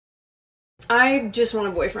I just want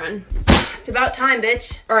a boyfriend. It's about time,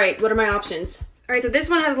 bitch. Alright, what are my options? Alright, so this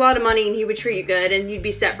one has a lot of money and he would treat you good and you'd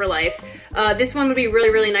be set for life. This one would be really,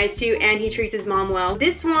 really nice to you and he treats his mom well.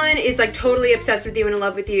 This one is like totally obsessed with you and in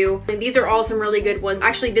love with you. And these are all some really good ones.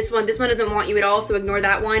 Actually, this one doesn't want you at all, so ignore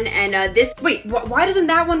that one. And wait, why doesn't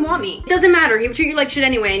that one want me? It doesn't matter, he would treat you like shit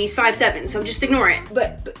anyway and he's 5'7", so just ignore it.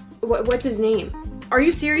 But what's his name? Are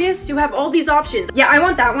you serious? You have all these options. Yeah, I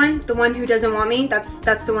want that one. The one who doesn't want me. That's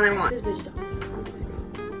the one I want. This bitch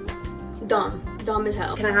dumb as hell. Dumb as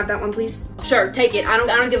hell. Can I have that one, please? Sure, take it. I don't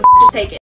give a f, just take it.